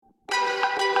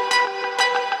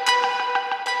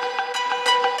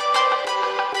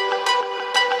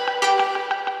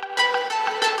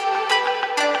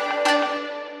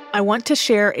I want to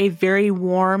share a very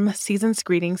warm season's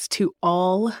greetings to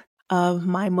all of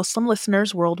my Muslim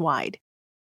listeners worldwide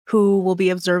who will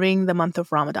be observing the month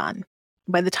of Ramadan.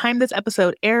 By the time this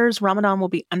episode airs, Ramadan will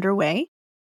be underway.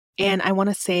 And I want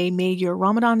to say, may your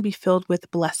Ramadan be filled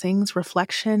with blessings,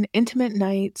 reflection, intimate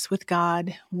nights with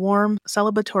God, warm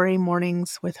celebratory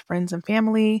mornings with friends and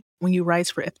family when you rise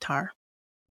for iftar.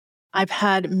 I've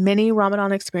had many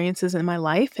Ramadan experiences in my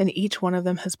life, and each one of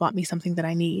them has brought me something that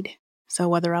I need. So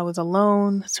whether I was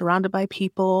alone, surrounded by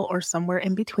people, or somewhere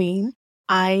in between,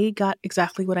 I got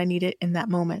exactly what I needed in that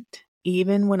moment,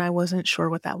 even when I wasn't sure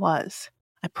what that was.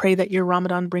 I pray that your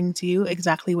Ramadan brings you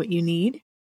exactly what you need.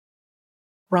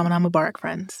 Ramadan Mubarak,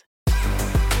 friends.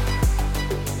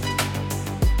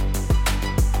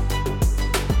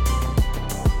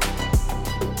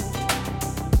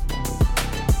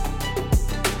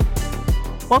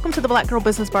 Welcome to the Black Girl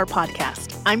Business Bar podcast.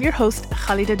 I'm your host,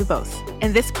 Khalida Dubose,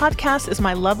 and this podcast is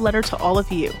my love letter to all of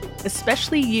you,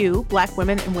 especially you, Black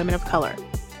women and women of color.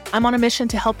 I'm on a mission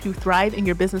to help you thrive in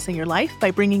your business and your life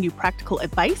by bringing you practical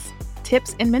advice,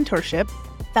 tips, and mentorship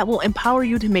that will empower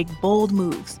you to make bold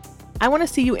moves. I want to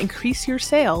see you increase your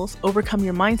sales, overcome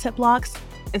your mindset blocks,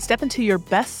 and step into your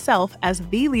best self as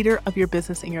the leader of your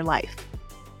business and your life.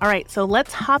 All right, so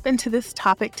let's hop into this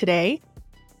topic today.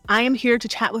 I am here to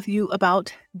chat with you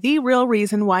about the real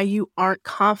reason why you aren't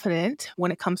confident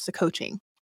when it comes to coaching.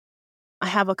 I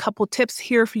have a couple tips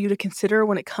here for you to consider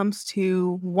when it comes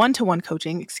to one-to-one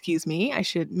coaching. I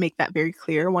should make that very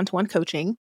clear, one-to-one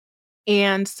coaching.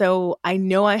 And so I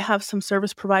know I have some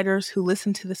service providers who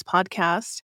listen to this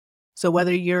podcast. So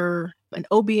whether you're an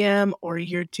OBM or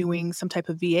you're doing some type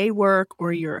of VA work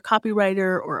or you're a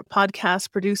copywriter or a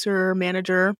podcast producer,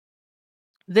 manager,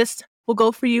 this will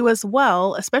go for you as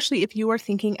well, especially if you are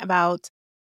thinking about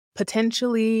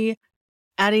potentially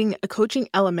adding a coaching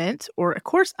element or a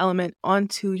course element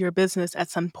onto your business at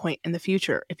some point in the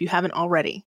future, if you haven't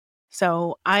already.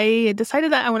 So I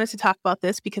decided that I wanted to talk about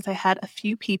this because I had a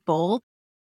few people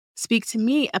speak to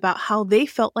me about how they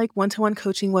felt like one-to-one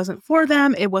coaching wasn't for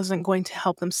them. It wasn't going to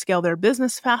help them scale their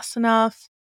business fast enough.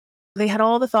 They had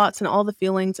all the thoughts and all the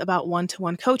feelings about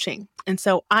one-to-one coaching. And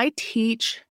so I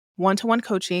teach one-to-one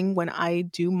coaching when I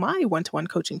do my one-to-one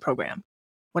coaching program.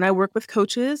 When I work with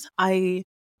coaches, I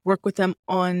work with them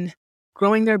on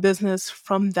growing their business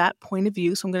from that point of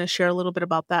view. So I'm going to share a little bit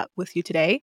about that with you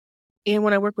today. And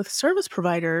when I work with service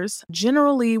providers,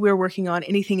 generally we're working on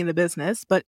anything in the business.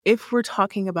 But if we're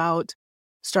talking about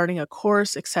starting a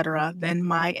course, etc., then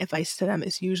my advice to them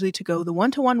is usually to go the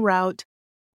one-to-one route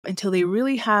until they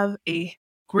really have a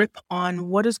grip on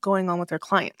what is going on with their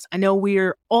clients. I know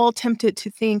we're all tempted to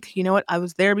think, you know what, I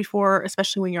was there before,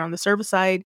 especially when you're on the service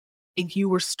side. If you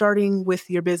were starting with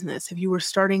your business, if you were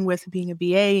starting with being a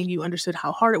BA and you understood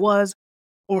how hard it was,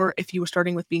 or if you were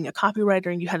starting with being a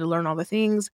copywriter and you had to learn all the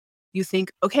things, you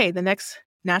think, okay, the next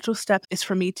natural step is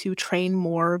for me to train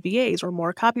more VAs or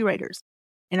more copywriters.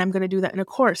 And I'm going to do that in a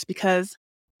course because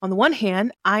on the one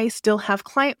hand, I still have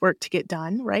client work to get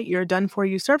done, right? You're a done for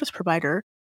you service provider.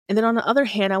 And then on the other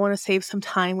hand, I want to save some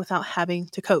time without having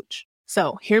to coach.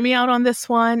 So hear me out on this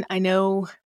one. I know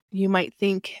you might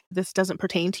think this doesn't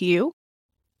pertain to you,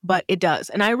 but it does.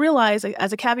 And I realize,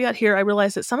 as a caveat here, I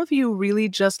realize that some of you really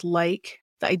just like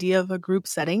the idea of a group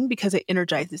setting because it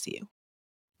energizes you.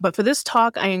 But for this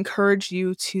talk, I encourage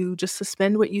you to just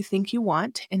suspend what you think you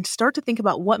want and start to think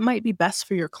about what might be best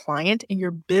for your client and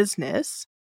your business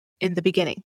in the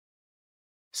beginning.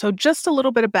 So just a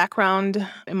little bit of background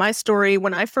in my story.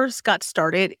 When I first got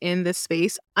started in this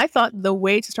space, I thought the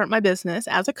way to start my business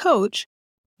as a coach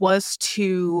was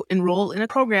to enroll in a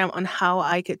program on how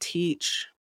I could teach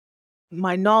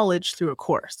my knowledge through a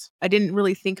course. I didn't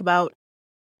really think about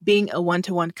being a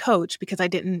one-to-one coach because I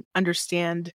didn't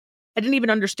even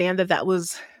understand that that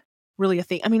was really a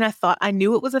thing. I mean, I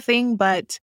knew it was a thing,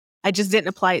 but I just didn't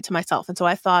apply it to myself. And so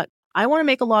I thought, I want to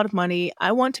make a lot of money.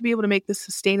 I want to be able to make this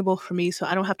sustainable for me so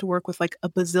I don't have to work with like a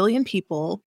bazillion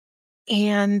people.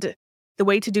 And the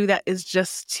way to do that is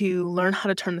just to learn how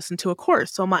to turn this into a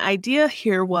course. So my idea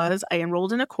here was I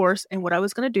enrolled in a course, and what I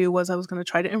was going to do was I was going to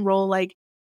try to enroll like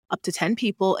up to 10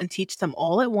 people and teach them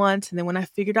all at once. And then when I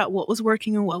figured out what was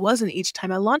working and what wasn't each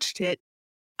time I launched it,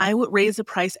 I would raise the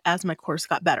price as my course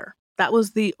got better. That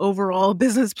was the overall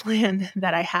business plan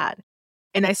that I had.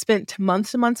 And I spent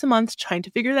months and months and months trying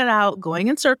to figure that out, going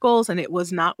in circles, and it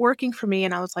was not working for me.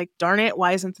 And I was like, darn it,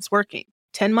 why isn't this working?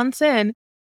 10 months in,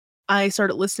 I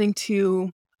started listening to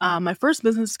my first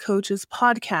business coach's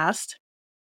podcast,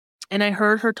 and I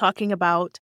heard her talking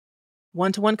about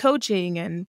one-to-one coaching,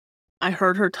 and I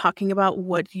heard her talking about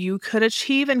what you could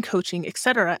achieve in coaching,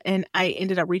 etc. And I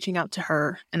ended up reaching out to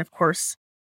her. And of course,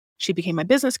 She became my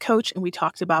business coach, and we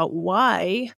talked about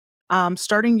why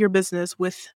starting your business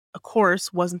with a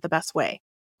course wasn't the best way,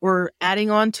 or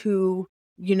adding on to,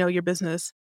 your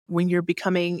business when you're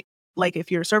becoming, like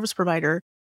if you're a service provider,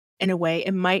 in a way,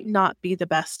 it might not be the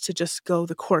best to just go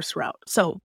the course route.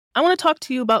 So I want to talk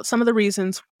to you about some of the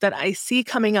reasons that I see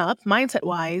coming up mindset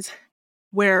wise,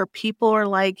 where people are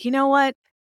like, you know what,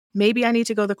 maybe I need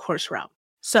to go the course route.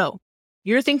 So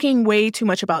you're thinking way too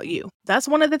much about you. That's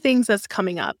one of the things that's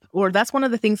coming up, or that's one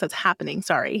of the things that's happening,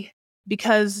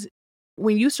 because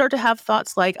when you start to have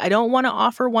thoughts like, I don't want to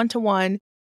offer one-to-one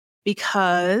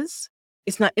because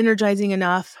it's not energizing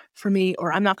enough for me,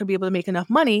 or I'm not going to be able to make enough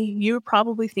money, you're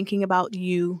probably thinking about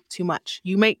you too much.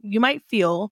 You might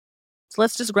feel, so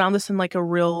let's just ground this in like a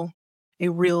real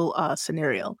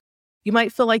scenario. You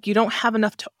might feel like you don't have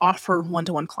enough to offer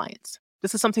one-to-one clients.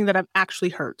 This is something that I've actually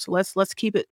heard. So let's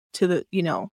keep it to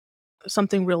the,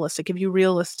 something realistic, give you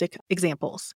realistic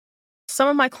examples. Some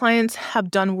of my clients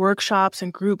have done workshops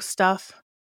and group stuff,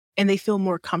 and they feel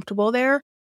more comfortable there.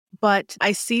 But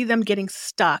I see them getting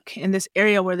stuck in this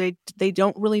area where they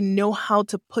don't really know how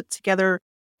to put together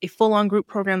a full-on group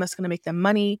program that's going to make them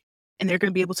money, and they're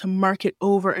going to be able to market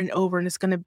over and over, and it's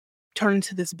going to turn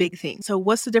into this big thing. So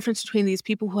what's the difference between these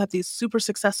people who have these super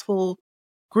successful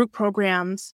group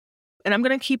programs? And I'm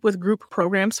going to keep with group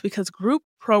programs, because group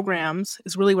programs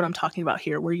is really what I'm talking about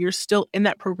here, where you're still in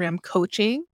that program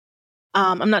coaching.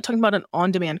 I'm not talking about an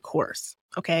on-demand course,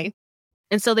 okay?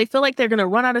 And so they feel like they're going to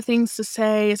run out of things to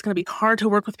say. It's going to be hard to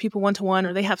work with people one-to-one,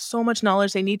 or they have so much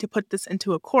knowledge, they need to put this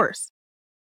into a course.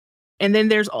 And then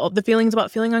there's all the feelings about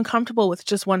feeling uncomfortable with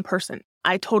just one person.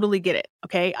 I totally get it,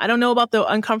 okay? I don't know about the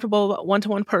uncomfortable about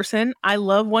one-to-one person. I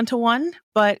love one-to-one,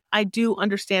 but I do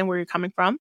understand where you're coming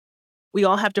from. We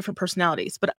all have different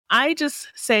personalities, but I just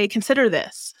say, consider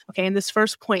this, okay? In this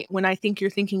first point, when I think you're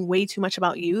thinking way too much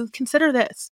about you, consider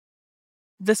this.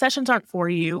 The sessions aren't for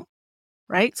you.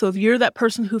 Right? So if you're that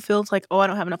person who feels like, oh, I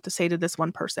don't have enough to say to this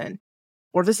one person,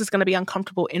 or this is going to be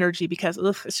uncomfortable energy because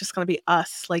it's just going to be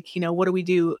us. Like, what do we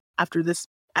do after this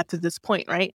point,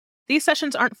 right? These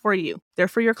sessions aren't for you. They're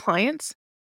for your clients.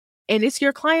 And it's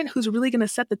your client who's really going to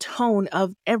set the tone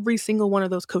of every single one of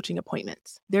those coaching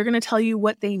appointments. They're going to tell you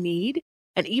what they need.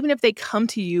 And even if they come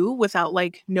to you without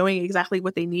like knowing exactly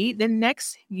what they need, then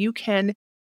next you can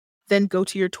then go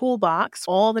to your toolbox,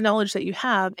 all the knowledge that you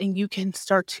have, and you can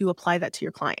start to apply that to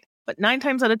your client. But 9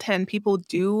 times out of 10, people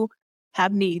do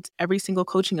have needs every single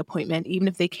coaching appointment, even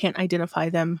if they can't identify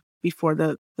them before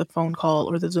the phone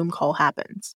call or the Zoom call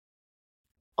happens.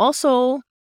 Also,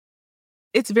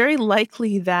 it's very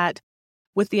likely that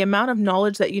with the amount of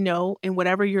knowledge that you know in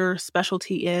whatever your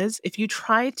specialty is, if you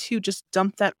try to just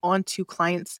dump that onto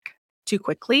clients too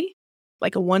quickly,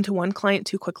 like a one-to-one client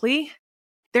too quickly,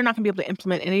 they're not going to be able to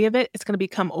implement any of it. It's going to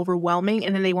become overwhelming,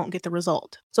 and then they won't get the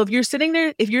result. So if you're sitting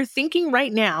there, if you're thinking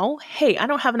right now, hey, I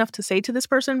don't have enough to say to this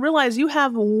person, realize you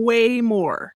have way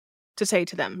more to say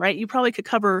to them, right? You probably could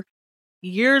cover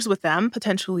years with them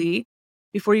potentially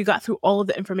before you got through all of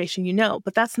the information you know,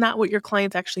 but that's not what your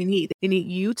clients actually need. They need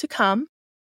you to come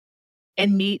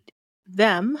and meet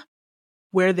them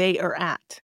where they are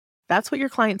at. That's what your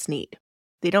clients need.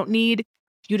 They don't need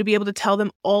you to be able to tell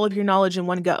them all of your knowledge in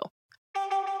one go.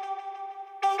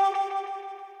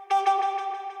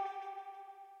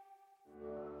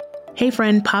 Hey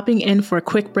friend, popping in for a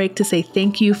quick break to say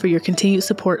thank you for your continued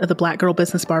support of the Black Girl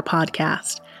Business Bar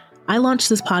podcast. I launched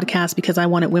this podcast because I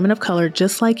wanted women of color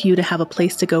just like you to have a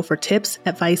place to go for tips,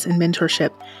 advice, and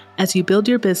mentorship as you build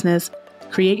your business,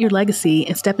 create your legacy,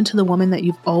 and step into the woman that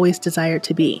you've always desired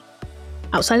to be.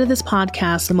 Outside of this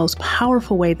podcast, the most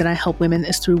powerful way that I help women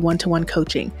is through one-to-one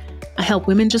coaching. I help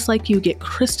women just like you get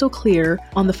crystal clear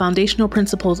on the foundational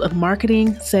principles of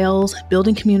marketing, sales,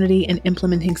 building community, and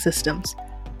implementing systems.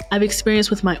 I've experienced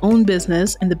with my own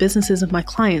business and the businesses of my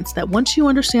clients that once you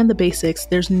understand the basics,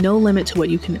 there's no limit to what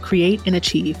you can create and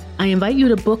achieve. I invite you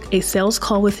to book a sales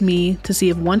call with me to see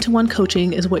if one-to-one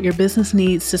coaching is what your business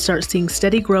needs to start seeing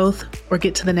steady growth or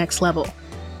get to the next level.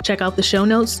 Check out the show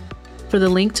notes for the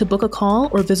link to book a call,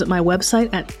 or visit my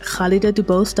website at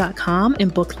khalidadubose.com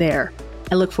and book there.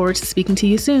 I look forward to speaking to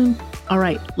you soon. All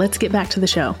right, let's get back to the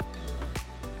show.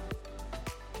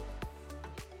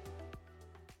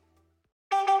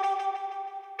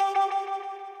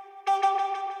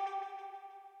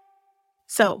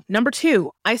 So, number 2,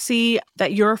 I see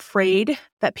that you're afraid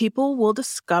that people will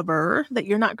discover that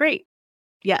you're not great.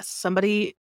 Yes,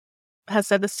 somebody has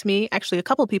said this to me. Actually, a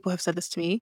couple of people have said this to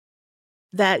me,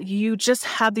 that you just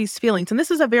have these feelings. And this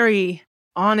is a very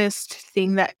honest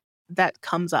thing that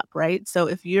comes up, right? So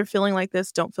if you're feeling like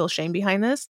this, don't feel shame behind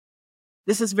this.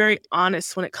 This is very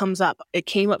honest when it comes up. It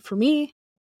came up for me.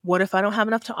 What if I don't have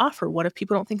enough to offer? What if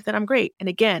people don't think that I'm great? And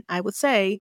again, I would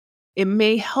say it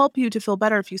may help you to feel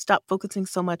better if you stop focusing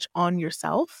so much on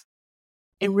yourself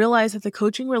and realize that the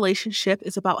coaching relationship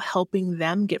is about helping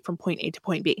them get from point A to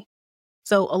point B.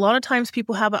 So a lot of times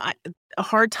people have a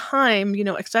hard time,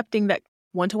 accepting that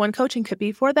one-to-one coaching could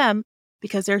be for them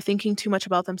because they're thinking too much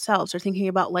about themselves. They're thinking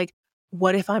about like,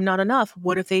 what if I'm not enough?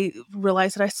 What if they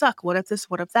realize that I suck? What if this?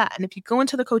 What if that? And if you go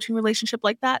into the coaching relationship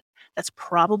like that, that's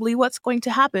probably what's going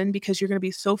to happen because you're going to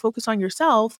be so focused on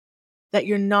yourself that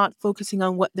you're not focusing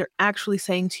on what they're actually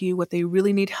saying to you, what they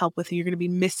really need help with. And you're going to be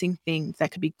missing things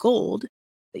that could be gold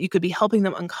that you could be helping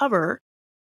them uncover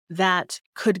that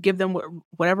could give them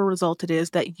whatever result it is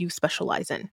that you specialize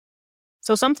in.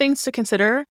 So some things to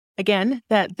consider, again,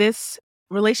 that this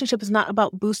relationship is not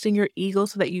about boosting your ego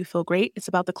so that you feel great. It's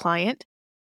about the client.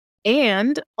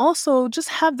 And also just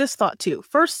have this thought too.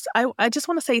 First, I just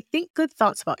want to say, think good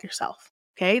thoughts about yourself.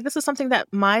 Okay. This is something that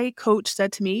my coach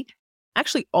said to me.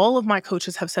 Actually, all of my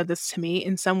coaches have said this to me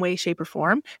in some way, shape, or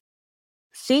form.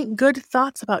 Think good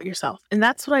thoughts about yourself. And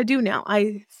that's what I do now.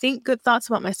 I think good thoughts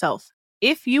about myself.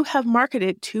 If you have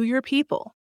marketed to your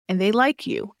people and they like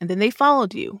you, and then they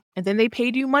followed you, and then they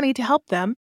paid you money to help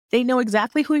them, they know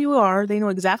exactly who you are. They know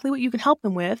exactly what you can help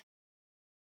them with.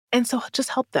 And so just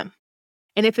help them.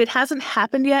 And if it hasn't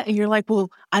happened yet and you're like, well,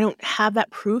 I don't have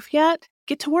that proof yet,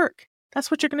 get to work. That's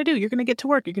what you're going to do. You're going to get to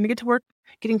work. You're going to get to work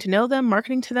getting to know them,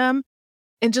 marketing to them,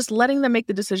 and just letting them make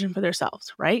the decision for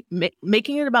themselves, right?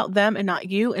 Making it about them and not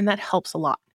you. And that helps a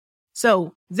lot.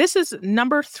 So this is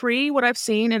number 3, what I've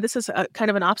seen, and this is a kind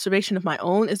of an observation of my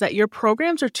own, is that your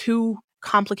programs are too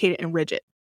complicated and rigid.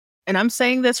 And I'm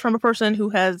saying this from a person who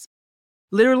has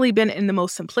literally been in the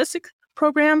most simplistic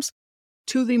programs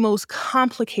to the most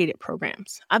complicated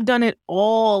programs. I've done it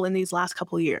all in these last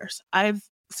couple of years. I've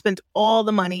spent all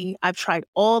the money. I've tried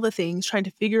all the things, trying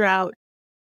to figure out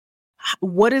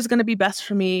what is going to be best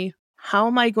for me. How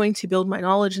am I going to build my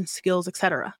knowledge and skills,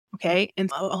 etc.? Okay. And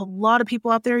a lot of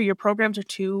people out there, your programs are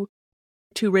too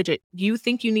rigid. You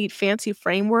think you need fancy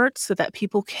frameworks so that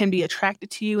people can be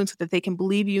attracted to you and so that they can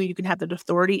believe you and you can have that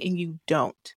authority, and you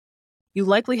don't. You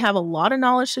likely have a lot of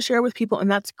knowledge to share with people,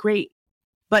 and that's great.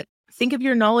 But think of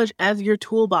your knowledge as your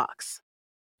toolbox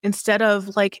instead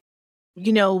of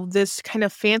this kind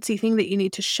of fancy thing that you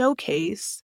need to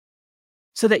showcase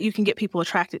so that you can get people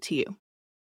attracted to you.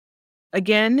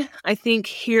 Again, I think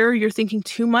here you're thinking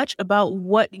too much about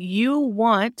what you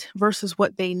want versus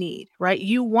what they need, right?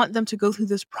 You want them to go through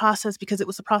this process because it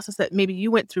was a process that maybe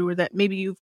you went through or that maybe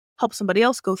you've helped somebody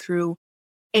else go through,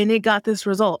 and it got this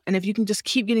result. And if you can just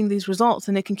keep getting these results,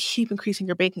 then it can keep increasing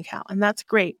your bank account. And that's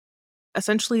great.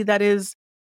 Essentially, that is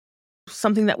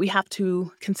something that we have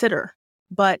to consider.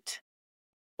 But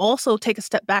also take a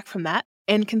step back from that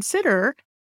and consider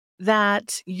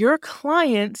that your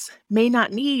clients may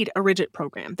not need a rigid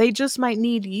program. They just might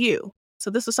need you.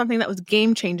 So this is something that was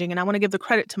game changing. And I want to give the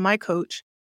credit to my coach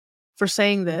for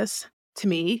saying this to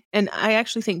me. And I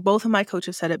actually think both of my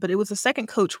coaches said it, but it was the second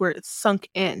coach where it sunk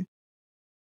in.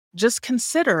 Just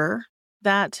consider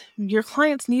that your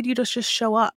clients need you to just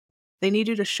show up. They need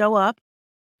you to show up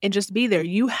and just be there.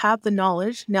 You have the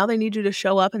knowledge. Now they need you to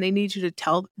show up, and they need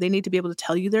to be able to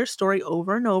tell you their story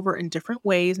over and over in different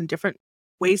ways and different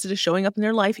ways that is showing up in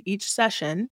their life each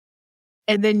session.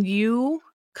 And then you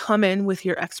come in with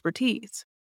your expertise,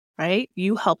 right?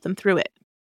 You help them through it,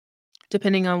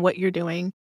 depending on what you're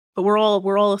doing. But we're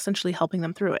all essentially helping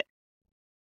them through it.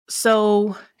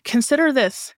 So consider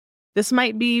this. This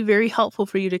might be very helpful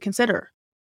for you to consider.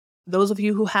 Those of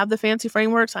you who have the fancy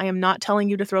frameworks, I am not telling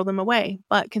you to throw them away,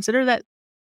 but consider that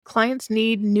clients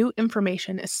need new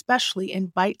information, especially in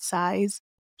bite-sized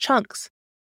chunks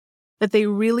that they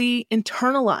really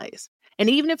internalize. And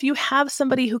even if you have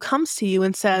somebody who comes to you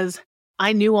and says,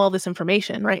 I knew all this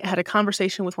information, right? I had a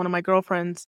conversation with one of my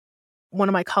girlfriends, one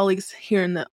of my colleagues here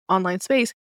in the online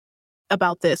space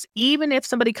about this. Even if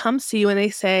somebody comes to you and they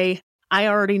say, I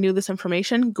already knew this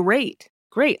information, great.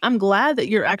 I'm glad that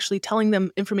you're actually telling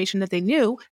them information that they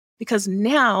knew, because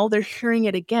now they're hearing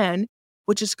it again,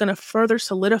 which is going to further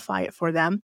solidify it for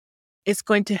them. It's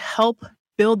going to help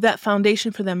build that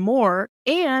foundation for them more.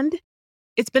 And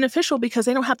it's beneficial because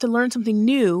they don't have to learn something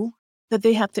new that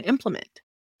they have to implement.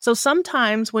 So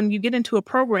sometimes when you get into a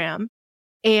program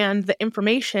and the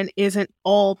information isn't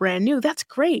all brand new, that's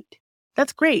great.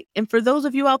 That's great. And for those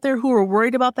of you out there who are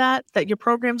worried about that your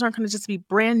programs aren't going to just be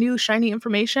brand new, shiny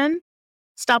information,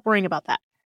 stop worrying about that.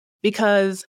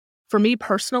 Because for me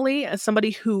personally, as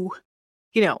somebody who,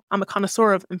 I'm a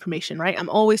connoisseur of information, right? I'm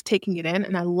always taking it in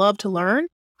and I love to learn.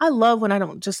 I love when I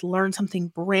don't just learn something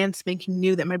brand spanking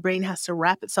new that my brain has to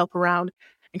wrap itself around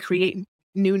and create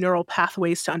new neural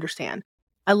pathways to understand.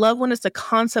 I love when it's a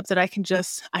concept that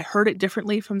I heard it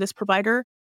differently from this provider,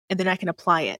 and then I can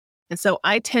apply it. And so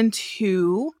I tend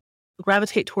to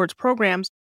gravitate towards programs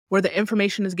where the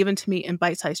information is given to me in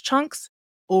bite-sized chunks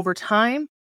over time,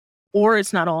 or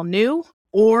it's not all new,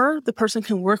 or the person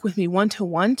can work with me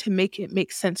one-to-one to make it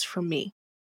make sense for me.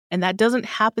 And that doesn't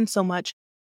happen so much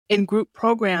in group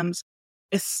programs,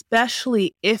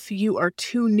 especially if you are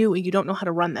too new and you don't know how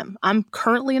to run them. I'm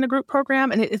currently in a group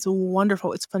program and it's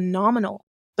wonderful. It's phenomenal.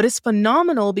 But it's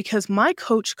phenomenal because my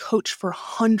coach coached for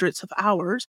hundreds of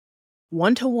hours,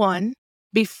 one-to-one,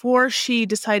 before she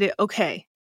decided, okay,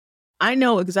 I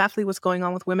know exactly what's going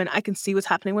on with women. I can see what's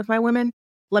happening with my women.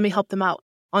 Let me help them out.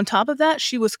 On top of that,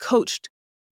 she was coached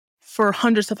for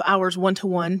hundreds of hours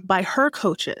one-to-one by her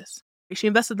coaches. She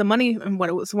invested the money in what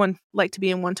it was like to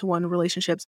be in one-to-one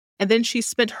relationships. And then she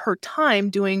spent her time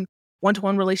doing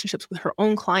one-to-one relationships with her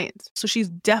own clients. So she's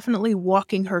definitely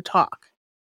walking her talk.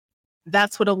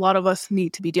 That's what a lot of us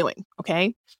need to be doing,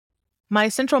 okay? My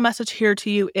central message here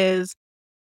to you is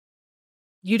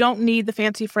you don't need the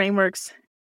fancy frameworks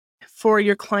for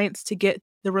your clients to get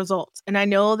the results. And I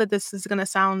know that this is going to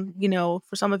sound,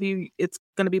 for some of you, it's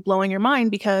going to be blowing your mind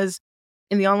because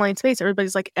in the online space,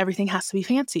 everybody's like, everything has to be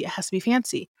fancy. It has to be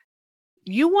fancy.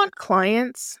 You want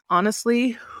clients,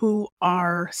 honestly, who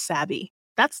are savvy.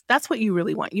 That's what you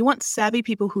really want. You want savvy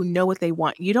people who know what they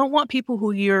want. You don't want people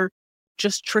who you're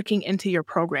just tricking into your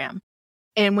program.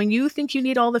 And when you think you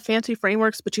need all the fancy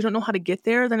frameworks, but you don't know how to get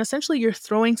there, then essentially you're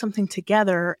throwing something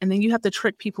together and then you have to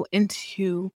trick people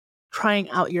into trying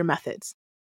out your methods.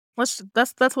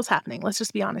 That's what's happening. Let's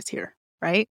just be honest here,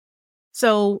 right?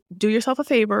 So do yourself a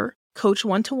favor, coach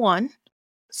one-to-one,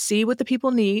 see what the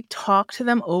people need, talk to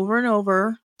them over and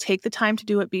over, take the time to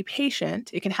do it, be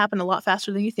patient. It can happen a lot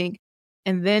faster than you think,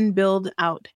 and then build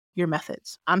out your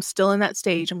methods. I'm still in that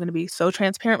stage. I'm going to be so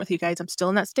transparent with you guys. I'm still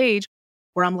in that stage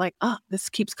where I'm like, this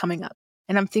keeps coming up.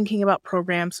 And I'm thinking about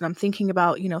programs and I'm thinking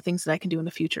about, things that I can do in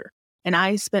the future. And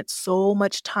I spent so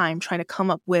much time trying to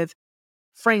come up with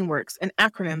frameworks and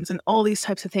acronyms and all these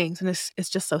types of things. And it's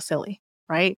just so silly,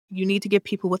 right? You need to give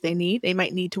people what they need. They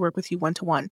might need to work with you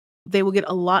one-to-one. They will get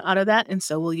a lot out of that, and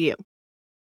so will you.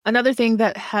 Another thing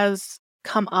that has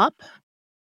come up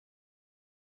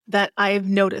that I've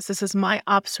noticed, this is my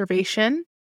observation,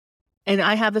 and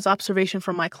I have this observation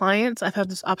from my clients. I've had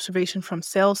this observation from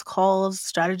sales calls,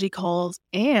 strategy calls,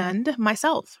 and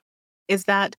myself, is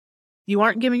that you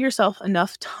aren't giving yourself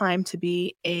enough time to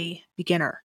be a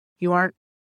beginner. You aren't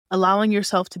allowing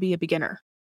yourself to be a beginner.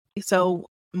 So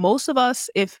most of us,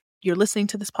 if you're listening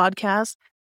to this podcast,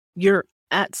 you're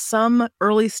at some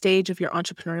early stage of your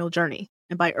entrepreneurial journey.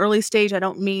 And by early stage, I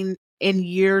don't mean in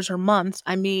years or months.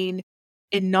 I mean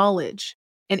in knowledge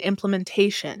and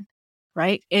implementation,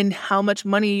 right? In how much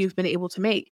money you've been able to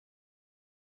make.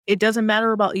 It doesn't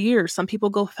matter about years. Some people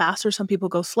go faster, some people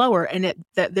go slower. And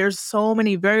that there's so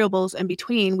many variables in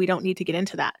between, we don't need to get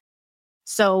into that.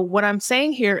 So what I'm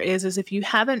saying here is if you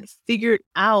haven't figured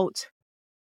out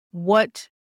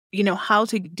how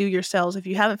to do your sales, if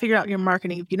you haven't figured out your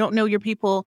marketing, if you don't know your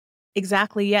people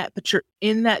exactly yet, but you're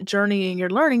in that journey and you're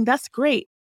learning, that's great.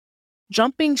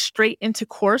 Jumping straight into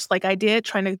course like I did,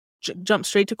 trying to jump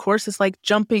straight to course is like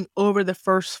jumping over the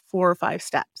first 4 or 5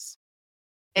 steps.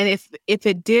 And if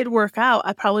it did work out,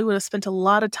 I probably would have spent a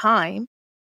lot of time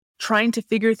trying to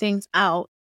figure things out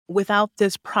without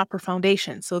this proper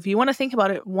foundation. So if you want to think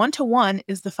about it, one-to-one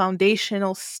is the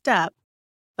foundational step,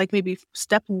 like maybe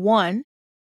step 1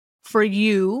 for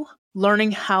you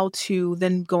learning how to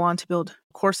then go on to build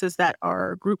courses that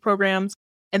are group programs,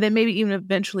 and then maybe even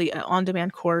eventually an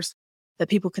on-demand course that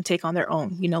people can take on their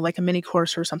own, like a mini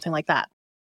course or something like that.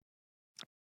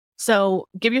 So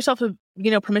give yourself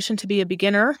permission to be a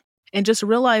beginner, and just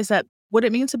realize that what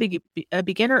it means to be a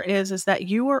beginner is that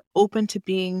you are open to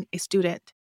being a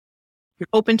student. You're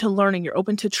open to learning. You're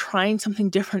open to trying something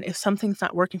different if something's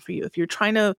not working for you. If you're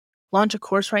trying to launch a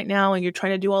course right now and you're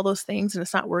trying to do all those things and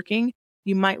it's not working,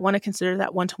 you might want to consider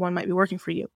that one-to-one might be working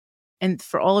for you. And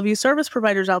for all of you service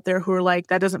providers out there who are like,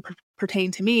 that doesn't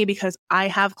pertain to me because I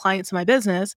have clients in my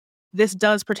business, this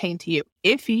does pertain to you.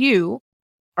 If you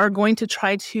are going to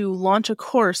try to launch a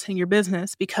course in your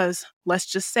business because let's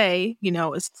just say,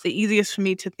 it's the easiest for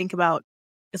me to think about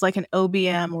is like an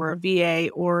OBM or a VA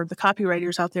or the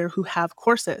copywriters out there who have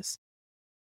courses.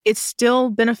 It's still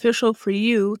beneficial for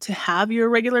you to have your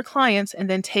regular clients and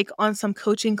then take on some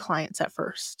coaching clients at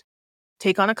first.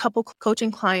 Take on a couple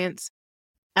coaching clients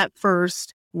at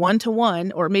first,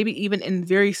 one-to-one, or maybe even in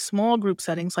very small group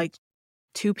settings, like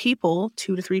 2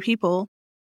 to 3 people,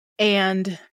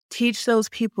 and teach those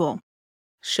people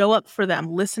Show up for them,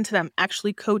 listen to them,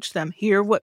 actually coach them, hear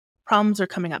what problems are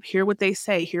coming up, hear what they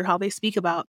say, hear how they speak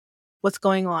about what's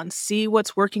going on, see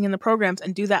what's working in the programs,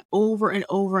 and do that over and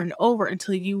over and over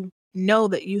until you know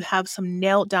that you have some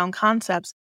nailed down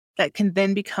concepts that can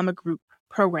then become a group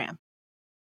program.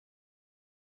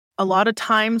 A lot of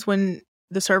times when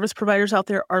the service providers out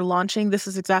there are launching, this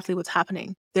is exactly what's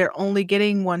happening. They're only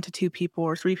getting 1 to 2 people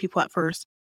or 3 people at first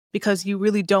because you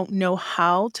really don't know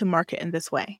how to market in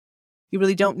this way. You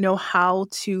really don't know how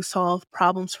to solve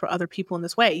problems for other people in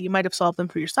this way. You might have solved them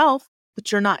for yourself,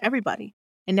 but you're not everybody.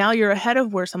 And now you're ahead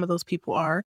of where some of those people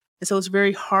are. And so it's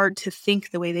very hard to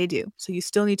think the way they do. So you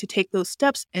still need to take those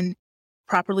steps in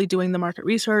properly doing the market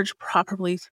research,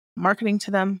 properly marketing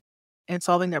to them and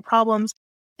solving their problems,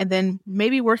 and then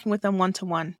maybe working with them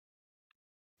one-to-one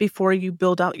before you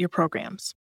build out your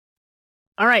programs.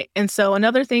 All right. And so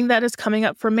another thing that is coming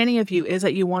up for many of you is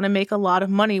that you want to make a lot of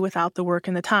money without the work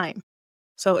and the time.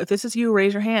 So if this is you,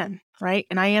 raise your hand, right?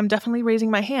 And I am definitely raising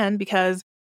my hand because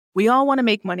we all want to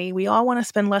make money. We all want to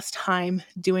spend less time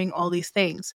doing all these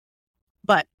things.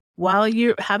 But while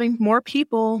you're having more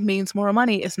people means more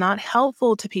money, it's not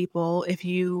helpful to people if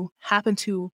you happen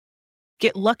to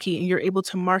get lucky and you're able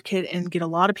to market and get a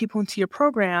lot of people into your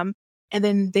program and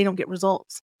then they don't get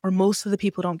results, or most of the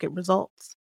people don't get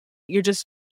results. You're just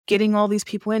getting all these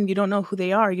people in. You don't know who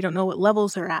they are. You don't know what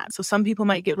levels they're at. So some people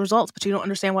might get results, but you don't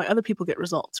understand why other people get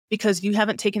results because you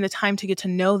haven't taken the time to get to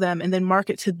know them and then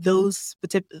market to those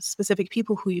specific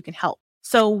people who you can help.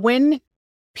 So when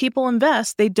people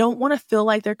invest, they don't want to feel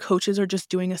like their coaches are just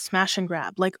doing a smash and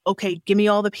grab. Like, okay, give me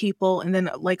all the people. And then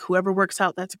like whoever works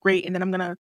out, that's great. And then I'm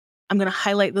going to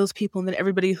highlight those people. And then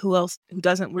everybody who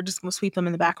doesn't, we're just going to sweep them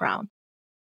in the background.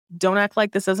 Don't act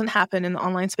like this doesn't happen in the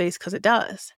online space because it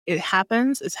does. It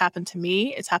happens. It's happened to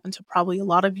me. It's happened to probably a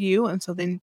lot of you. And so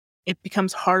then it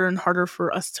becomes harder and harder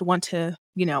for us to want to,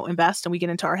 invest, and we get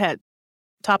into our head.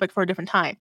 Topic for a different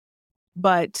time.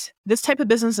 But this type of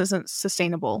business isn't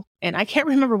sustainable. And I can't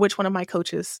remember which one of my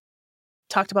coaches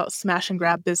talked about smash and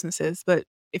grab businesses. But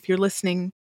if you're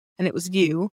listening and it was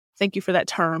you, thank you for that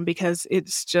term because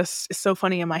it's so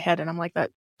funny in my head. And I'm like,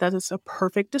 that is a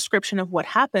perfect description of what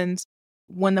happens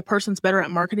when the person's better at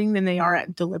marketing than they are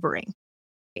at delivering.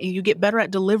 And you get better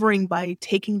at delivering by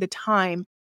taking the time,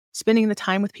 spending the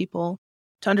time with people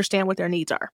to understand what their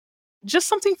needs are. Just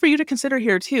something for you to consider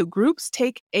here too. Groups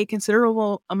take a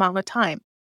considerable amount of time.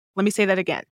 Let me say that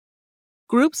again.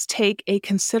 Groups take a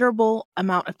considerable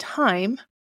amount of time,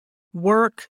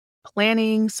 work,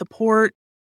 planning, support,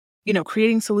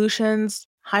 creating solutions,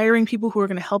 hiring people who are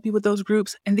going to help you with those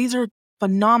groups. And these are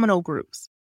phenomenal groups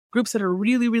that are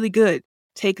really, really good.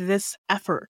 Take this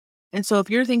effort. And so if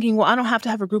you're thinking, well, I don't have to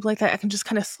have a group like that, I can just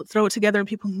kind of throw it together and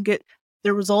people can get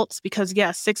their results because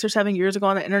 6 or 7 years ago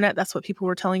on the internet, that's what people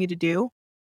were telling you to do.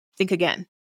 Think again.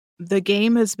 The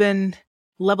game has been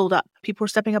leveled up. People are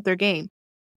stepping up their game.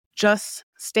 Just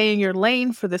stay in your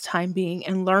lane for the time being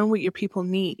and learn what your people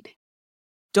need.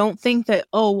 Don't think that,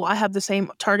 I have the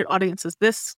same target audience as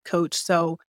this coach,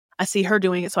 so I see her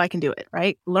doing it, so I can do it,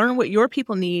 right? Learn what your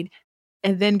people need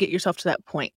and then get yourself to that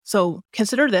point. So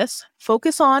consider this.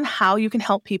 Focus on how you can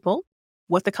help people,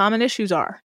 what the common issues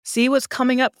are. See what's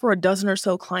coming up for a dozen or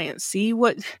so clients. See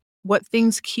what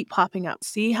things keep popping up.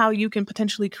 See how you can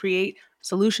potentially create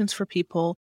solutions for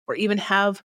people or even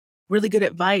have really good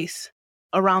advice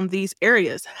around these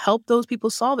areas. Help those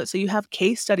people solve it so you have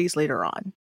case studies later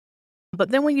on. But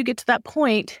then when you get to that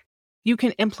point, you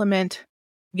can implement,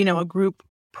 a group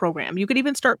program. You could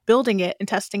even start building it and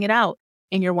testing it out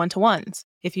in your one-to-ones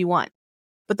if you want.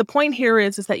 But the point here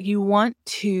is that you want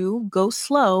to go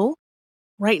slow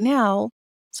right now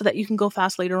so that you can go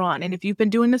fast later on. And if you've been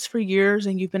doing this for years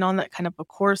and you've been on that kind of a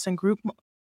course and group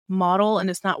model and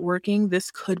it's not working,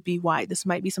 this could be why. This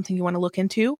might be something you want to look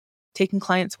into, taking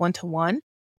clients one-to-one,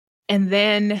 and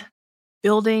then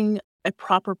building a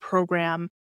proper program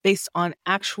based on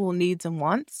actual needs and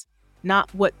wants,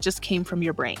 not what just came from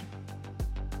your brain.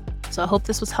 So I hope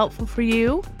this was helpful for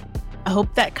you. I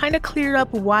hope that kind of cleared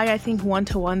up why I think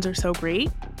one-to-ones are so great.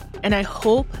 And I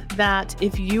hope that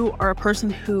if you are a person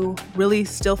who really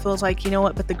still feels like,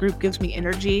 but the group gives me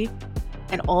energy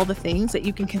and all the things, that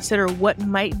you can consider what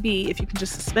might be, if you can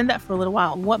just suspend that for a little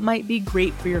while, what might be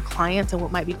great for your clients and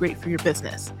what might be great for your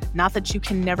business. Not that you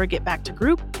can never get back to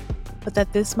group, but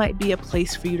that this might be a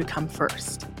place for you to come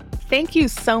first. Thank you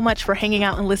so much for hanging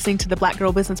out and listening to the Black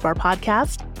Girl Business Bar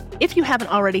podcast. If you haven't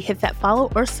already, hit that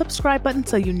follow or subscribe button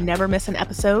so you never miss an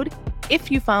episode. If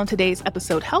you found today's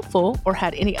episode helpful or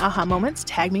had any aha moments,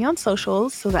 tag me on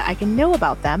socials so that I can know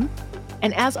about them.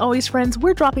 And as always, friends,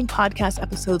 we're dropping podcast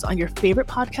episodes on your favorite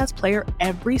podcast player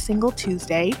every single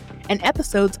Tuesday. and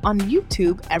episodes on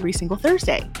YouTube every single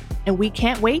Thursday. And we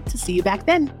can't wait to see you back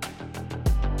then.